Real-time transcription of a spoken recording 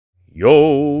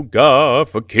Yoga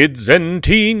for kids and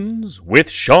teens with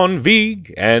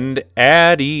Vigue and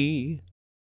Addie.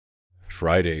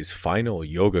 Friday's final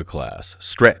yoga class,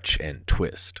 stretch and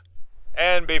twist.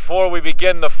 And before we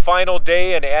begin the final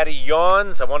day and Addie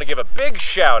yawns, I want to give a big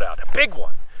shout out, a big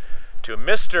one, to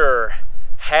Mr.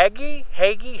 Haggie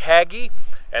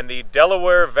and the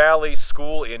Delaware Valley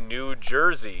School in New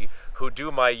Jersey, who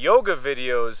do my yoga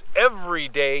videos every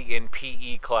day in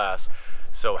PE class.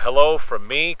 So hello from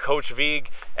me, Coach Vigue,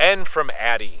 and from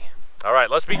Addie. All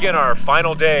right, let's begin our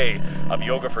final day of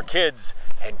yoga for kids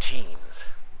and teens.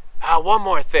 One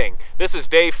more thing. This is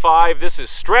day 5. This is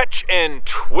stretch and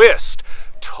twist.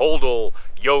 Total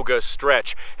yoga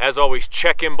stretch. As always,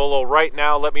 check in below right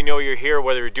now. Let me know you're here,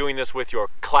 whether you're doing this with your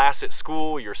class at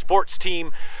school, your sports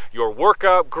team, your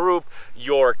workout group,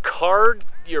 your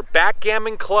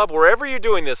backgammon club, wherever you're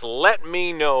doing this, let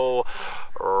me know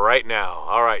right now.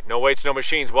 All right, no weights, no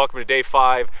machines. Welcome to day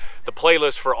 5. The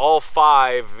playlist for all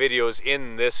 5 videos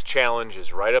in this challenge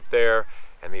is right up there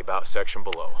in the About section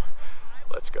below.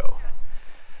 Let's go.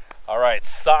 All right,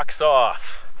 socks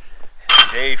off.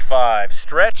 Day 5,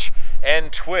 stretch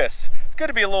and twist. It's good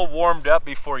to be a little warmed up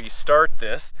before you start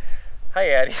this. Hi,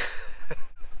 Addie.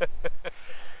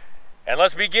 And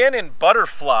let's begin in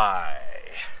butterfly.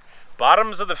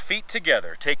 Bottoms of the feet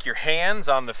together. Take your hands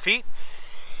on the feet.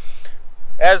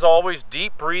 As always,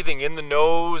 deep breathing in the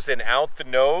nose and out the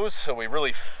nose, so we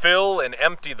really fill and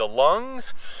empty the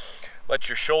lungs. Let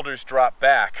your shoulders drop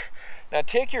back. Now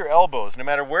take your elbows, no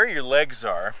matter where your legs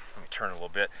are, let me turn a little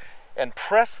bit, and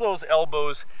press those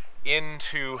elbows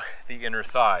into the inner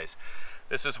thighs.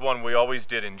 This is one we always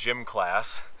did in gym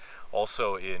class,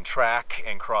 also in track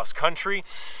and cross country.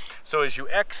 So as you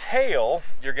exhale,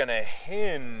 you're gonna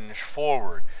hinge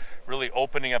forward, really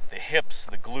opening up the hips,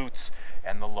 the glutes,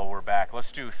 and the lower back.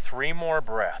 Let's do 3 more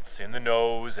breaths, in the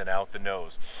nose and out the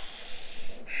nose.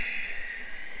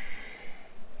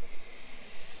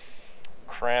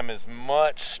 Cram as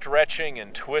much stretching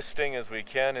and twisting as we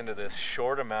can into this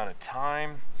short amount of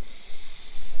time.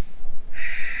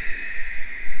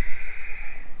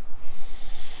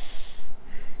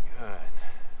 Good.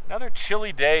 Another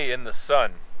chilly day in the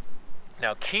sun.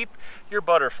 Now keep your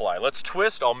butterfly. Let's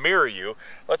twist. I'll mirror you.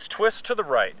 Let's twist to the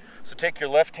right. So take your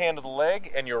left hand to the leg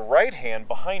and your right hand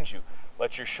behind you.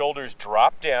 Let your shoulders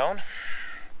drop down.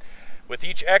 With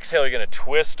each exhale, you're going to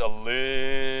twist a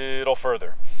little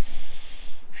further.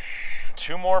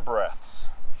 2 more breaths.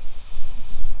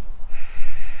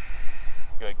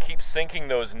 Good. Keep sinking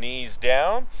those knees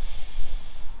down.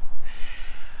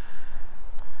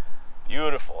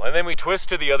 Beautiful. And then we twist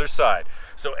to the other side.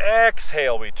 So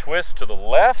exhale, we twist to the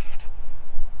left.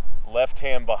 Left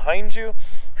hand behind you.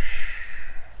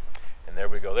 And there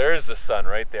we go. There's the sun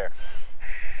right there.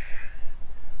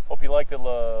 Hope you like the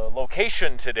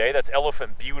location today. That's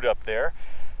Elephant Butte up there.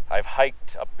 I've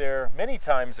hiked up there many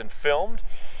times and filmed.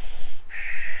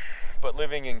 But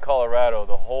living in Colorado,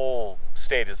 the whole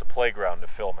state is a playground to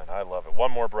film in. I love it.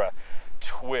 1 more breath.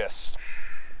 Twist.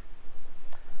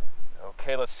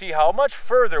 Okay, let's see how much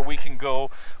further we can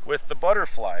go with the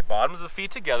butterfly. Bottoms of the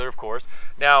feet together, of course.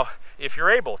 Now, if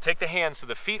you're able, take the hands to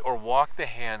the feet or walk the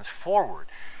hands forward.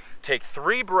 Take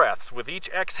 3 breaths. With each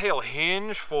exhale,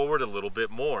 hinge forward a little bit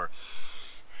more.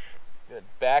 Good.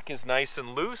 Back is nice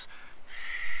and loose.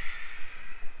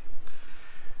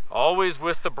 Always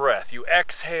with the breath. You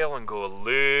exhale and go a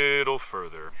little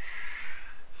further.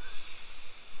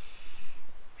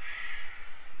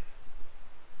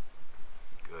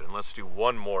 Good, and let's do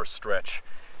 1 more stretch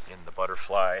in the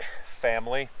butterfly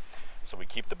family. So we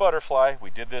keep the butterfly. We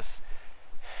did this,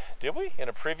 did we? In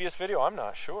a previous video? I'm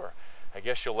not sure. I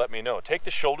guess you'll let me know. Take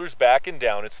the shoulders back and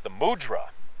down. It's the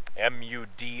mudra,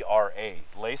 M-U-D-R-A.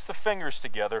 Lace the fingers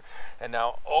together and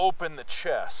now open the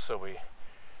chest. So we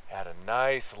add a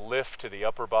nice lift to the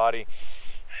upper body.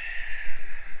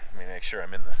 Let me make sure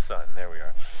I'm in the sun. There we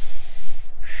are.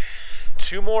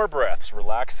 2 more breaths.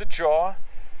 Relax the jaw.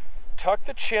 Tuck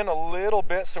the chin a little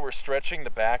bit so we're stretching the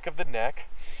back of the neck.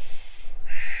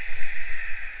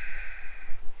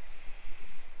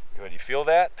 Good. You feel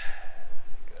that?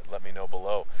 Good. Let me know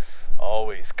below.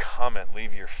 Always comment.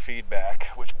 Leave your feedback.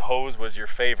 Which pose was your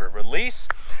favorite? Release.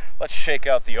 Let's shake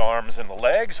out the arms and the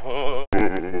legs.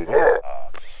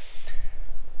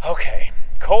 Okay,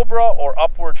 cobra or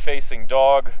upward facing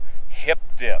dog, hip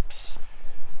dips.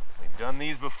 We've done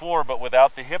these before, but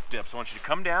without the hip dips. I want you to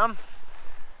come down.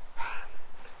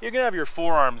 You can have your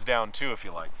forearms down too if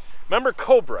you like. Remember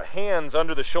cobra, hands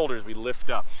under the shoulders, we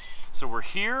lift up. So we're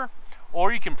here,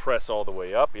 or you can press all the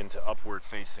way up into upward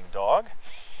facing dog.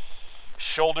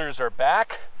 Shoulders are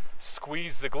back,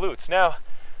 squeeze the glutes. Now,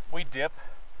 we dip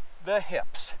the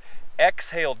hips.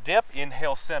 exhale, dip,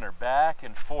 inhale, center, back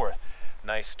and forth.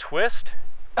 Nice twist.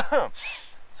 Sorry,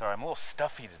 I'm a little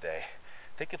stuffy today.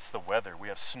 I think it's the weather. We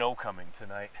have snow coming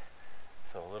tonight.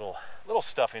 So a little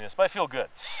stuffiness, but I feel good.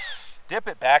 Dip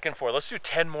it back and forth. Let's do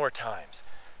 10 more times.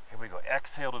 Here we go.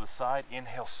 Exhale to the side,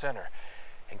 inhale, center.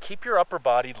 And keep your upper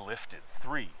body lifted.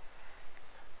 3,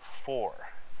 4,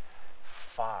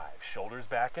 5. Shoulders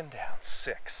back and down.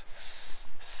 6,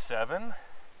 7,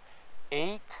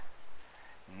 8,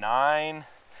 9,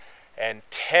 and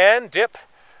 10. Dip,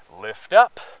 lift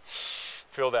up.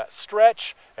 Feel that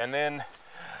stretch, and then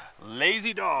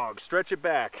lazy dog. Stretch it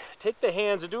back. Take the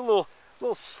hands and do a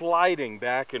little sliding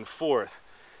back and forth.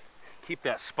 Keep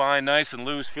that spine nice and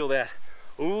loose. Feel that,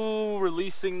 ooh,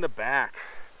 releasing the back.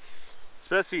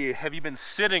 Especially, have you been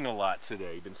sitting a lot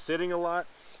today? You've been sitting a lot?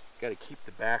 Got to keep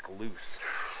the back loose.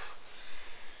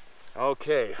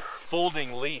 Okay,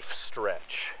 folding leaf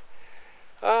stretch.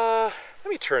 Let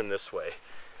me turn this way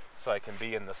so I can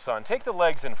be in the sun. Take the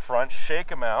legs in front, shake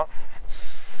them out.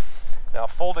 Now,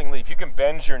 folding leaf, you can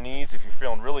bend your knees if you're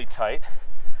feeling really tight.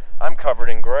 I'm covered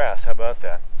in grass. How about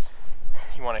that?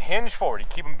 You want to hinge forward. You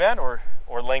keep them bent or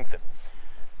lengthen.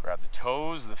 Grab the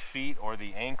toes, the feet, or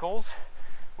the ankles.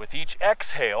 With each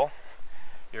exhale,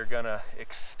 you're going to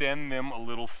extend them a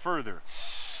little further.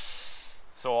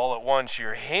 So all at once,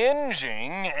 you're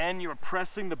hinging and you're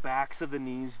pressing the backs of the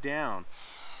knees down.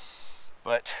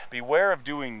 But beware of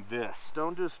doing this.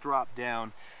 Don't just drop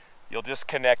down. You'll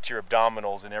disconnect your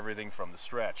abdominals and everything from the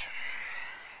stretch.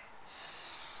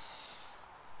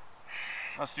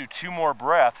 Let's do 2 more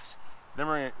breaths. Then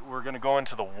we're going to go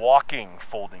into the walking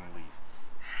folding leaf.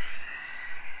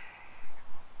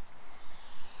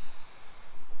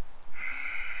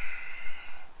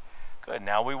 Good,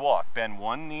 now we walk. Bend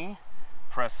one knee,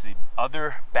 press the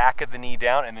other back of the knee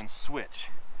down, and then switch.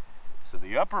 So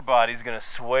the upper body's going to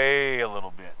sway a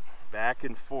little bit, back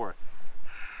and forth.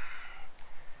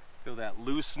 Feel that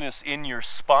looseness in your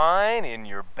spine, in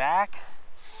your back.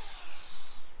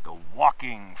 The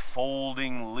walking,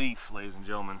 folding leaf, ladies and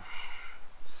gentlemen.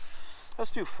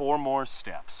 Let's do 4 more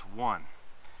steps. 1,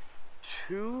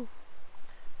 2,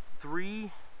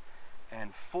 3,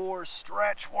 and 4.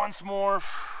 Stretch once more.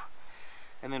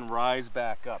 And then rise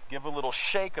back up. Give a little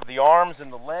shake of the arms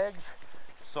and the legs.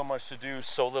 So much to do,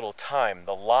 so little time.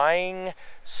 The lying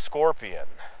scorpion.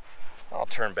 I'll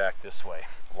turn back this way.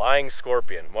 Lying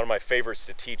scorpion, one of my favorites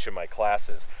to teach in my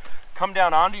classes. Come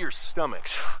down onto your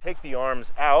stomachs. Take the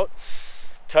arms out,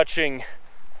 touching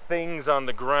things on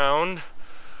the ground.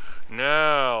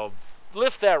 Now,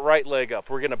 lift that right leg up.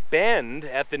 We're going to bend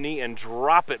at the knee and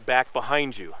drop it back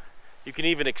behind you. You can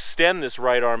even extend this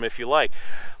right arm if you like.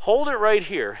 Hold it right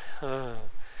here.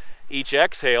 Each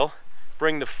exhale,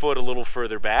 bring the foot a little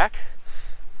further back.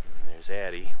 There's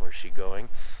Addie. Where's she going?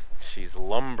 She's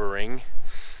lumbering.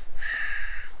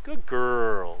 Good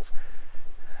girls.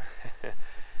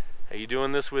 Are you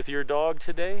doing this with your dog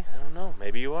today? I don't know.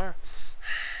 Maybe you are.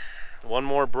 1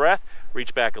 more breath.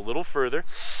 Reach back a little further.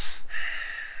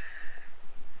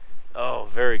 Oh,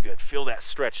 very good. Feel that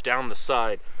stretch down the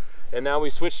side. And now we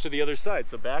switch to the other side.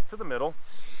 So back to the middle.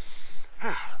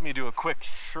 Let me do a quick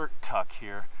shirt tuck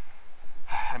here.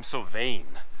 I'm so vain.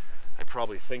 I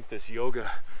probably think this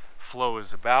yoga flow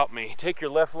is about me. Take your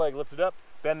left leg, lift it up,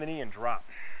 bend the knee and drop.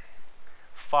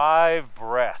 5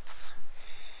 breaths.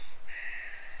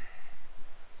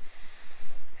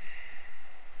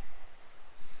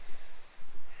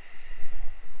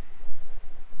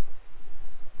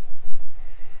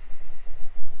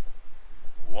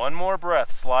 One more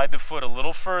breath. Slide the foot a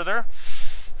little further.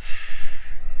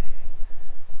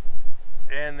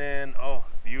 And then, oh,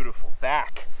 beautiful.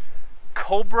 Back.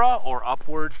 Cobra or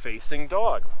upward facing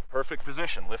dog. Perfect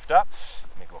position. Lift up.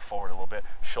 Let me go forward a little bit.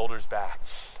 Shoulders back.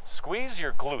 Squeeze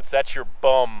your glutes. That's your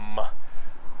bum.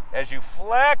 As you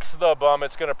flex the bum,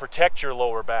 it's going to protect your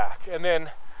lower back. And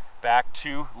then back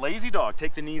to lazy dog.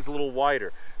 Take the knees a little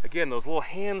wider. Again, those little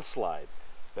hand slides.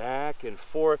 Back and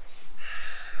forth.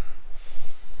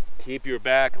 Keep your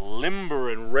back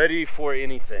limber and ready for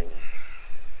anything.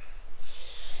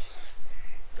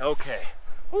 Okay.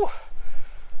 Whew.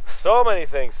 So many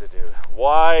things to do.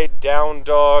 Wide down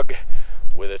dog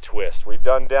with a twist. We've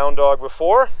done down dog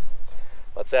before.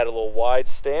 Let's add a little wide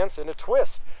stance and a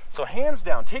twist. So hands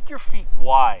down, take your feet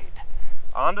wide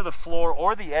onto the floor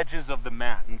or the edges of the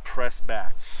mat and press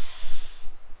back.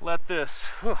 Let this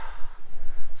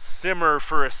simmer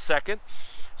for a second,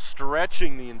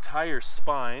 stretching the entire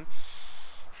spine.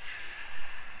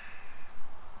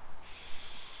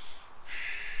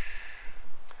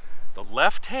 The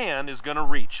left hand is going to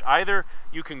reach. Either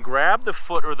you can grab the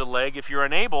foot or the leg. If you're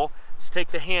unable, just take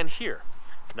the hand here,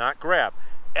 not grab.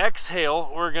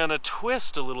 exhale, we're gonna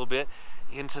twist a little bit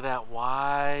into that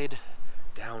wide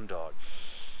down dog.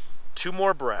 2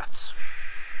 more breaths.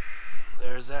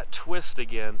 There's that twist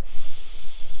again.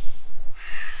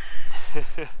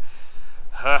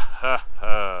 Ha ha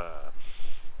ha.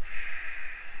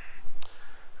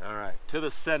 All right, to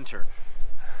the center.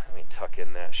 Let me tuck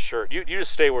in that shirt. You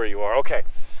just stay where you are. Okay.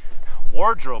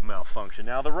 Wardrobe malfunction.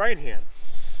 Now the right hand.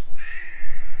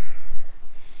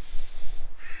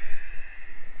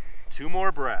 2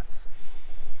 more breaths.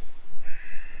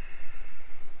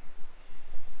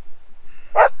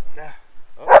 Okay.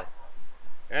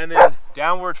 And then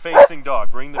downward facing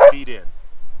dog. Bring the feet in.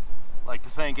 I'd like to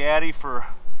thank Addie for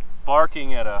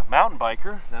barking at a mountain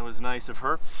biker. That was nice of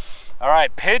her. All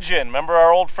right, pigeon. Remember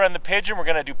our old friend the pigeon? We're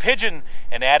going to do pigeon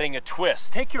and adding a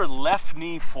twist. Take your left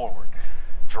knee forward.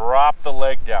 Drop the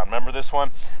leg down. Remember this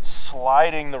one?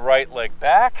 Sliding the right leg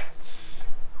back.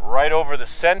 Right over the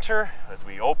center as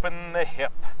we open the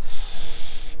hip.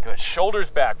 Good.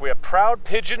 Shoulders back. We have proud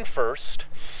pigeon first.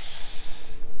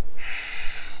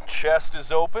 Chest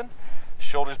is open.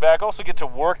 Shoulders back. Also get to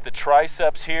work the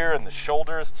triceps here and the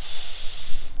shoulders.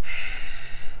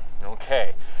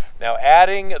 Okay. Now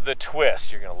adding the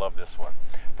twist. You're going to love this one.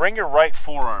 Bring your right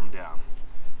forearm down.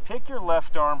 Take your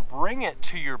left arm, bring it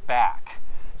to your back.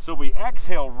 So we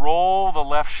exhale, roll the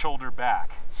left shoulder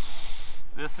back.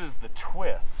 This is the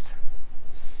twist.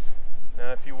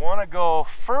 Now if you want to go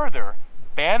further,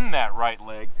 bend that right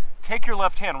leg. Take your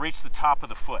left hand, reach the top of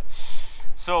the foot.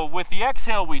 So with the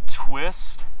exhale, we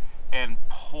twist and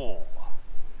pull.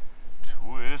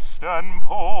 Twist and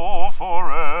pull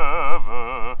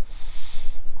forever.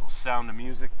 Sound of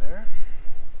music there.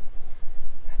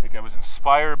 I think I was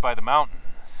inspired by the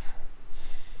mountains.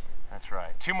 That's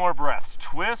right. 2 more breaths.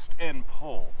 Twist and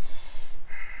pull.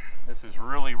 This is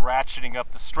really ratcheting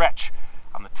up the stretch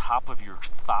on the top of your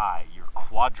thigh, your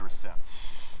quadricep.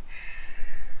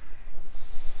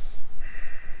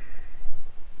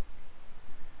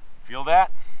 Feel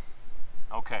that?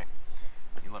 Okay.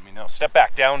 You let me know. Step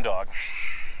back, down dog.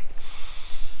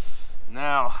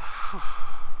 Now,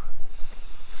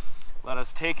 let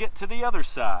us take it to the other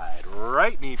side.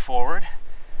 Right knee forward,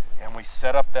 and we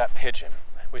set up that pigeon.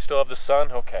 We still have the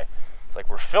sun? Okay. It's like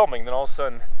we're filming, then all of a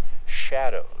sudden,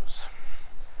 shadows.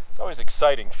 It's always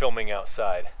exciting filming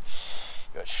outside.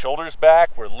 Good. Shoulders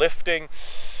back, we're lifting.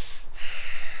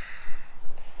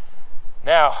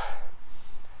 Now,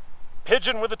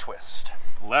 pigeon with a twist.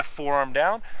 Left forearm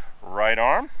down, right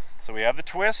arm. So we have the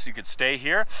twist. You could stay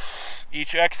here.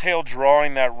 Each exhale,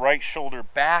 drawing that right shoulder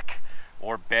back.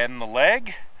 Or bend the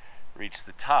leg, reach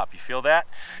the top. You feel that?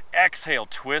 Exhale,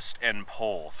 twist and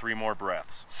pull. 3 more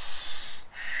breaths.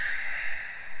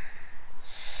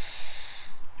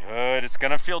 Good. It's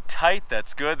going to feel tight.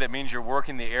 That's good. That means you're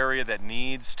working the area that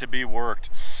needs to be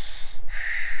worked.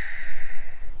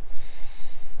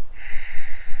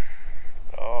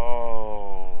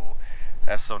 Oh,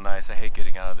 that's so nice. I hate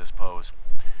getting out of this pose,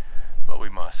 but we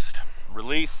must.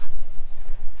 Release.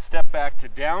 Step back to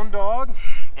down dog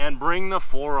and bring the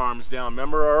forearms down.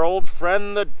 Remember our old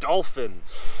friend the dolphin.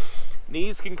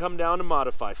 Knees can come down to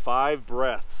modify. 5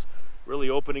 breaths. Really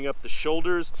opening up the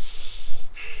shoulders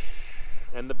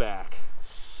and the back.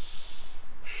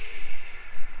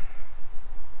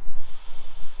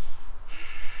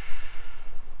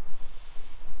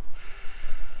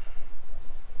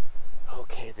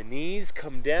 Okay, the knees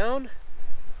come down.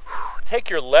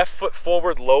 Take your left foot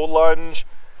forward, low lunge.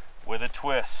 With a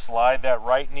twist, slide that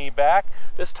right knee back.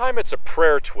 This time it's a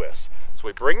prayer twist. So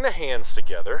we bring the hands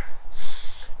together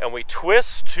and we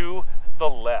twist to the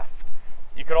left.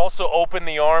 You can also open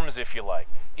the arms if you like.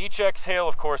 Each exhale,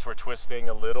 of course, we're twisting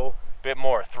a little bit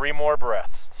more. 3 more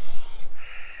breaths.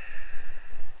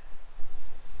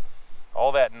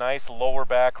 All that nice lower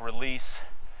back release.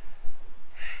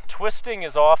 Twisting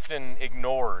is often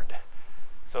ignored.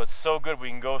 So it's so good we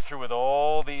can go through with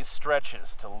all these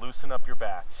stretches to loosen up your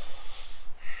back.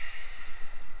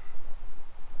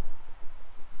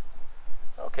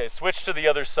 Okay, switch to the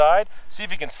other side. See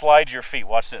if you can slide your feet.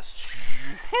 Watch this.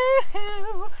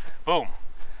 Boom.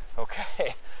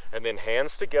 Okay, and then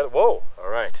hands together. Whoa, all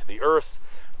right. The earth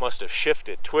must have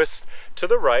shifted. Twist to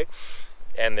the right,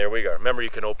 and there we go. Remember, you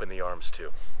can open the arms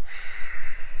too.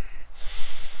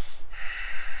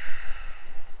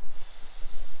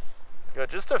 Good.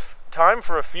 Just time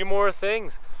for a few more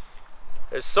things.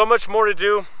 There's so much more to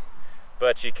do,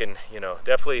 but you can,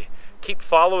 definitely keep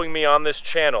following me on this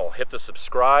channel. Hit the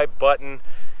subscribe button,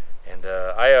 and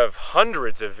I have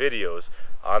hundreds of videos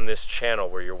on this channel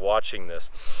where you're watching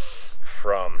this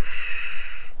from.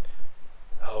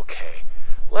 Okay,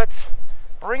 let's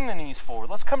bring the knees forward.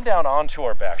 Let's come down onto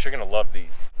our backs. You're gonna love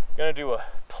these. We're gonna do a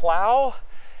plow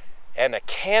and a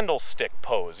candlestick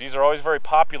pose. These are always very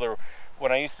popular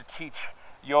when I used to teach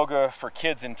yoga for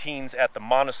kids and teens at the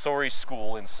Montessori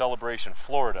school in Celebration,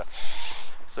 Florida.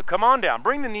 So come on down,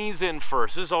 bring the knees in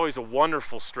first. This is always a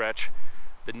wonderful stretch.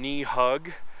 The knee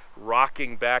hug,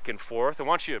 rocking back and forth. I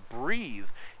want you to breathe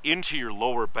into your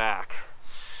lower back.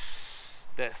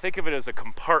 Think of it as a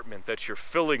compartment that you're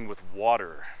filling with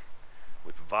water,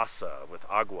 with vasa, with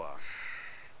agua.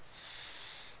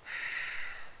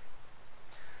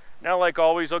 Now, like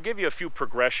always, I'll give you a few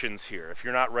progressions here. If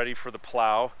you're not ready for the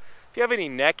plow, if you have any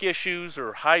neck issues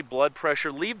or high blood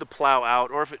pressure, leave the plow out,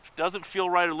 or if it doesn't feel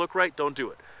right or look right, don't do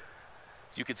it.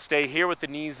 You could stay here with the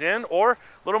knees in, or a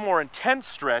little more intense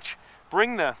stretch,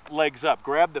 bring the legs up,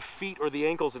 grab the feet or the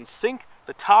ankles and sink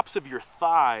the tops of your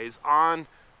thighs on,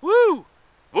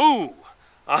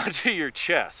 onto your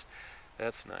chest.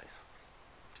 That's nice.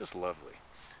 Just lovely.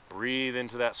 Breathe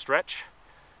into that stretch.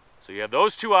 So you have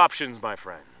those two options, my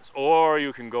friends. Or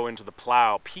you can go into the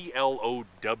plow,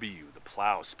 P-L-O-W, the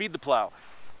plow. Speed the plow.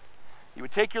 You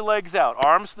would take your legs out,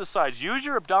 arms to the sides. Use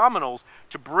your abdominals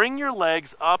to bring your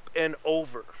legs up and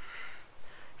over.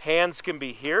 Hands can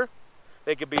be here.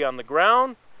 They could be on the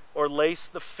ground or lace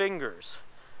the fingers.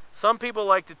 Some people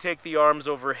like to take the arms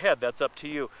overhead. That's up to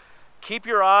you. Keep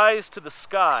your eyes to the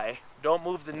sky. Don't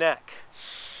move the neck.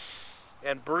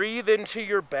 And breathe into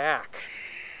your back.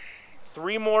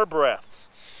 3 more breaths.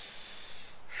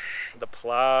 The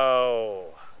plow.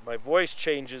 My voice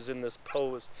changes in this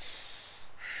pose.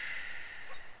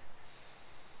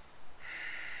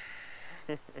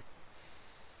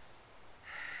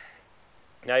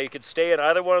 Now you could stay in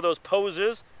either one of those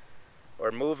poses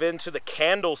or move into the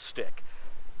candlestick,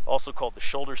 also called the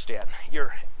shoulder stand.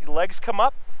 Your legs come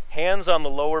up, hands on the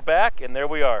lower back, and there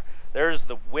we are. There's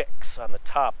the wicks on the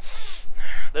top.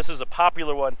 This is a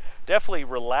popular one. Definitely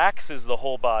relaxes the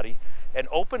whole body and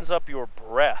opens up your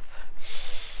breath.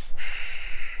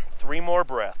 3 more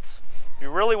breaths. If you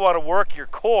really want to work your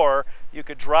core, you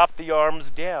could drop the arms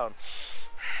down.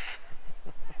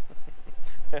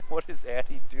 What is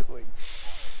Addie doing?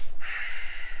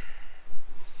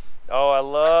 Oh, I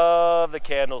love the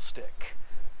candlestick.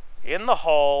 In the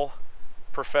hall,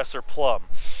 Professor Plum.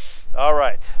 All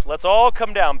right, let's all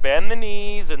come down. Bend the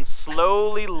knees and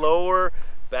slowly lower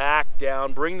back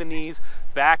down. Bring the knees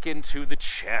back into the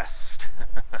chest.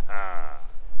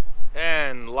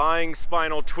 And lying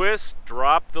spinal twist.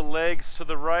 Drop the legs to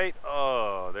the right.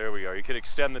 Oh, there we are. You could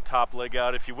extend the top leg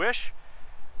out if you wish.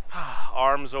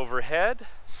 Arms overhead.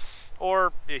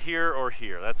 Or here or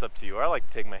here. That's up to you. I like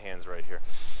to take my hands right here.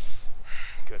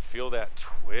 Good. Feel that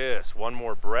twist. 1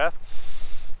 more breath.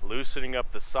 Loosening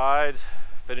up the sides.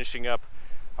 Finishing up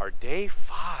our day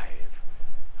 5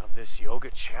 of this yoga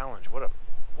challenge.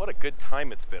 What a good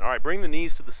time it's been. All right, bring the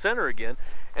knees to the center again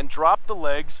and drop the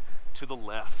legs to the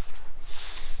left.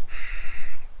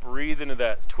 Breathe into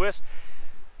that twist.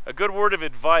 A good word of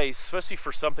advice, especially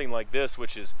for something like this,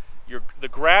 which is the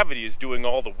gravity is doing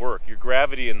all the work. Your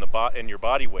gravity and your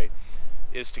body weight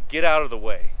is to get out of the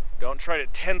way. Don't try to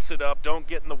tense it up. Don't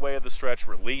get in the way of the stretch.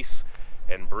 Release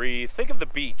and breathe. Think of the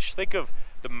beach. Think of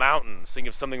the mountains. Think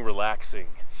of something relaxing.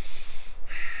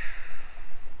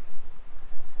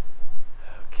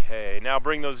 Okay, now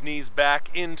bring those knees back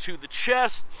into the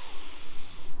chest.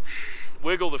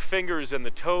 Wiggle the fingers and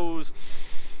the toes.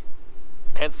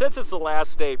 And since it's the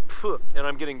last day, and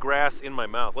I'm getting grass in my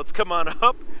mouth, let's come on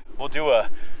up. We'll do a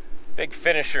big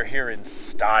finisher here in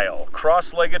style.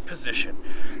 Cross-legged position.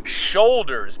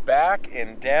 Shoulders back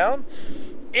and down.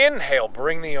 Inhale,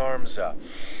 bring the arms up.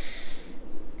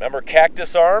 Remember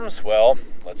cactus arms? Well,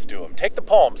 let's do them. Take the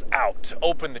palms out to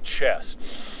open the chest.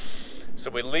 So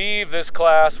we leave this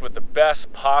class with the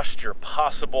best posture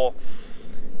possible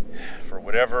for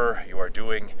whatever you are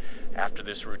doing after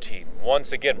this routine.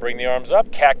 Once again, bring the arms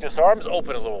up, cactus arms,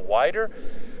 open a little wider,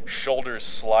 shoulders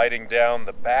sliding down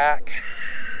the back.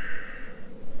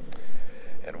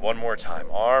 And one more time,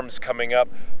 arms coming up,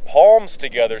 palms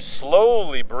together,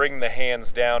 slowly bring the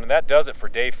hands down, and that does it for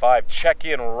day 5. Check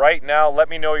in right now, let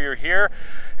me know you're here,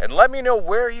 and let me know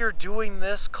where you're doing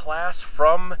this class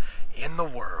from in the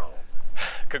world.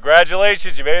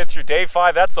 Congratulations, you made it through day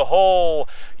 5. That's the whole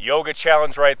yoga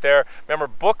challenge right there. Remember,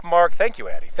 bookmark, thank you,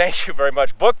 Addie, thank you very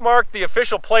much. Bookmark the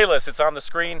official playlist. It's on the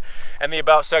screen and the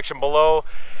About section below.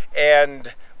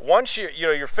 And once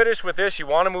you're finished with this, you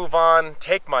want to move on,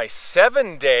 take my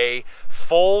 7-day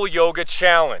full yoga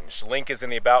challenge. Link is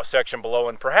in the About section below,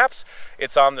 and perhaps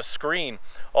it's on the screen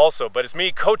also. But it's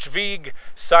me, Coach Vigue,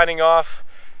 signing off.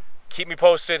 Keep me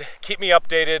posted, keep me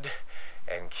updated,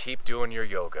 and keep doing your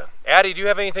yoga. Addie, do you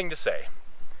have anything to say?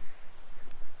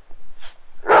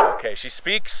 Okay, she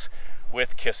speaks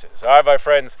with kisses. All right, my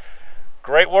friends,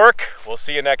 great work. We'll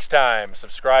see you next time.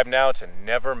 Subscribe now to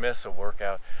never miss a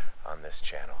workout on this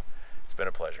channel. It's been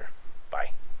a pleasure.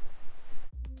 Bye.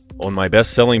 On my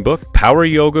best-selling book, Power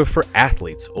Yoga for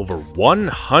Athletes, over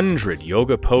 100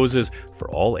 yoga poses for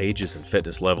all ages and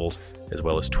fitness levels, as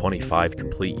well as 25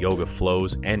 complete yoga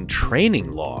flows and training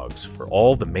logs for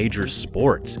all the major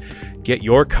sports. Get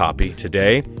your copy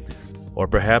today, or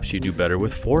perhaps you do better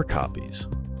with 4 copies.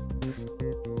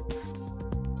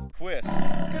 Twist.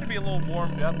 It's going to be a little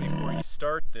warmed up before you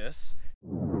start this.